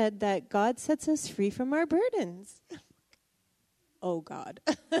 You said that God sets us free from our burdens." Oh God.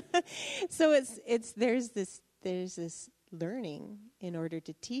 So there's this learning in order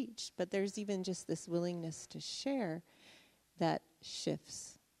to teach, but there's even just this willingness to share that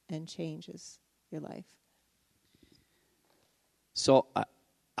shifts and changes your life. So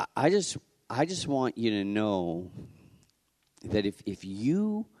I just want you to know that if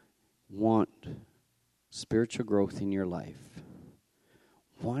you want spiritual growth in your life,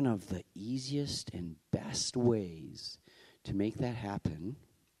 one of the easiest and best ways to make that happen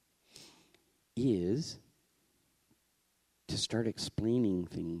is to start explaining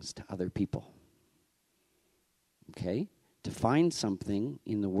things to other people. Okay? To find something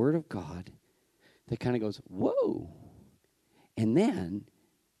in the Word of God that kind of goes, whoa, and then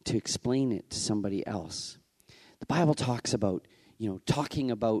to explain it to somebody else. The Bible talks about,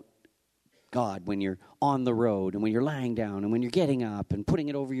 talking about God when you're on the road and when you're lying down and when you're getting up and putting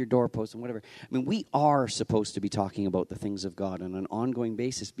it over your doorpost and whatever. I mean, we are supposed to be talking about the things of God on an ongoing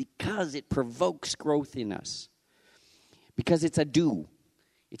basis because it provokes growth in us. Because it's a do.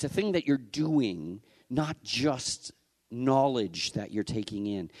 It's a thing that you're doing, not just knowledge that you're taking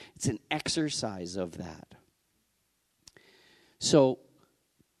in. It's an exercise of that. So,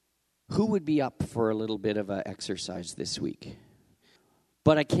 who would be up for a little bit of an exercise this week?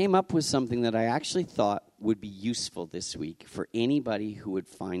 But I came up with something that I actually thought would be useful this week for anybody who would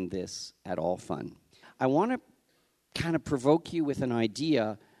find this at all fun. I want to kind of provoke you with an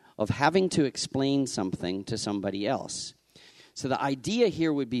idea of having to explain something to somebody else. So the idea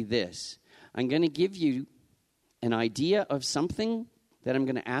here would be this. I'm going to give you an idea of something that I'm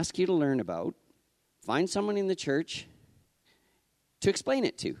going to ask you to learn about. Find someone in the church to explain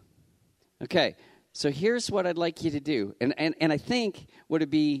it to. Okay, so here's what I'd like you to do. And I think would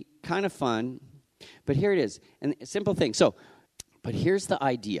it be kind of fun, but here it is. And a simple thing. But here's the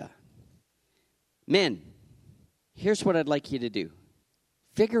idea. Men, here's what I'd like you to do.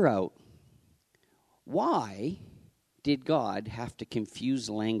 Figure out, why did God have to confuse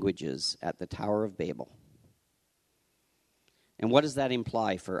languages at the Tower of Babel? And what does that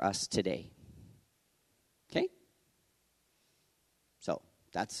imply for us today? Okay? So,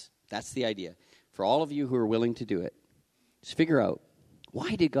 that's the idea. For all of you who are willing to do it, just figure out,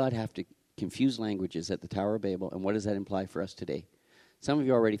 why did God have to confuse languages at the Tower of Babel, and what does that imply for us today? Some of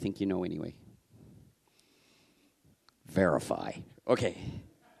you already think you know anyway. Verify. Okay.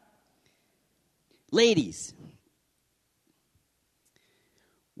 Ladies,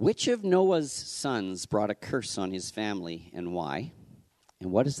 which of Noah's sons brought a curse on his family, and why?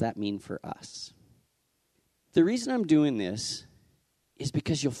 And what does that mean for us? The reason I'm doing this is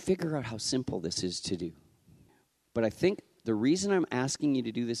because you'll figure out how simple this is to do. But I think the reason I'm asking you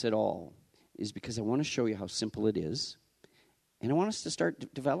to do this at all is because I want to show you how simple it is. And I want us to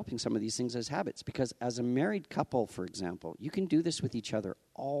start developing some of these things as habits. Because as a married couple, for example, you can do this with each other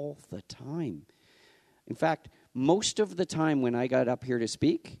all the time. In fact, most of the time when I got up here to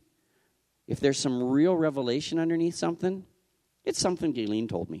speak, if there's some real revelation underneath something, it's something Gayleen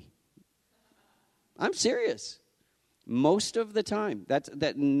told me. I'm serious. Most of the time,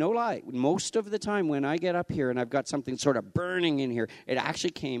 that no lie, most of the time when I get up here and I've got something sort of burning in here, it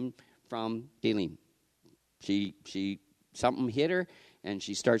actually came from Gayleen. She something hit her, and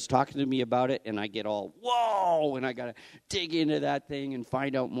she starts talking to me about it, and I get all, whoa, and I got to dig into that thing and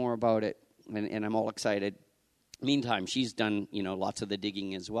find out more about it, and I'm all excited. Meantime, she's done, lots of the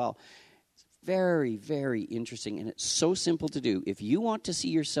digging as well. It's very, very interesting, and it's so simple to do. If you want to see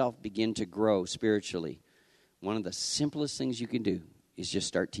yourself begin to grow spiritually, one of the simplest things you can do is just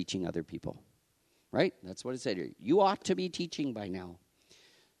start teaching other people, right? That's what it said here. You ought to be teaching by now.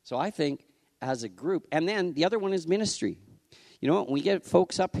 So I think as a group, and then the other one is ministry. When we get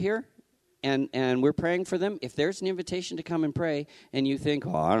folks up here and we're praying for them, if there's an invitation to come and pray and you think,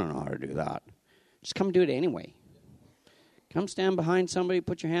 I don't know how to do that, just come do it anyway. Come stand behind somebody,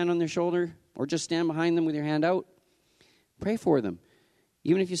 put your hand on their shoulder, or just stand behind them with your hand out. Pray for them.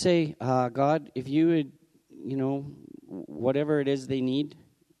 Even if you say, God, if you would, whatever it is they need,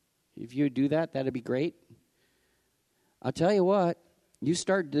 if you would do that, that'd be great. I'll tell you what, you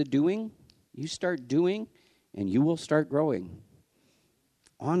start doing, and you will start growing.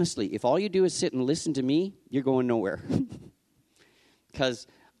 Honestly, if all you do is sit and listen to me, you're going nowhere. Because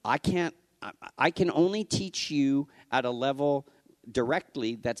I can only teach you at a level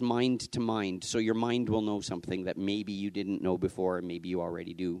directly that's mind to mind. So your mind will know something that maybe you didn't know before, and maybe you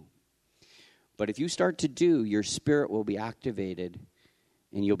already do. But if you start to do, your spirit will be activated,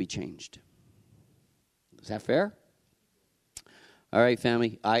 and you'll be changed. Is that fair? All right,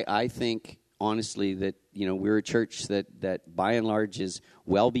 family. I think, honestly, that, we're a church that by and large is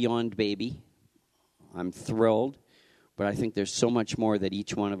well beyond baby. I'm thrilled. But I think there's so much more that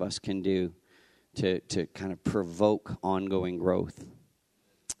each one of us can do to kind of provoke ongoing growth.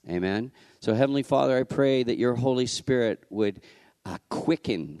 Amen? So, Heavenly Father, I pray that your Holy Spirit would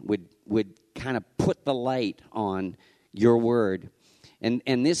quicken, would kind of put the light on your word.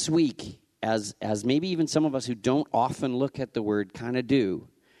 And this week, as maybe even some of us who don't often look at the word kind of do,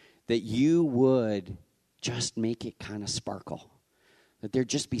 that you would just make it kind of sparkle, that there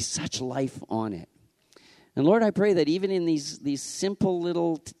just be such life on it. And Lord, I pray that even in these simple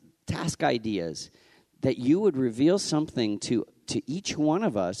little task ideas, that you would reveal something to each one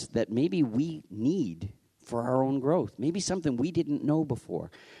of us that maybe we need for our own growth, maybe something we didn't know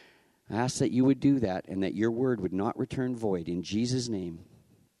before. I ask that you would do that and that your word would not return void. In Jesus' name,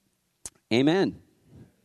 amen.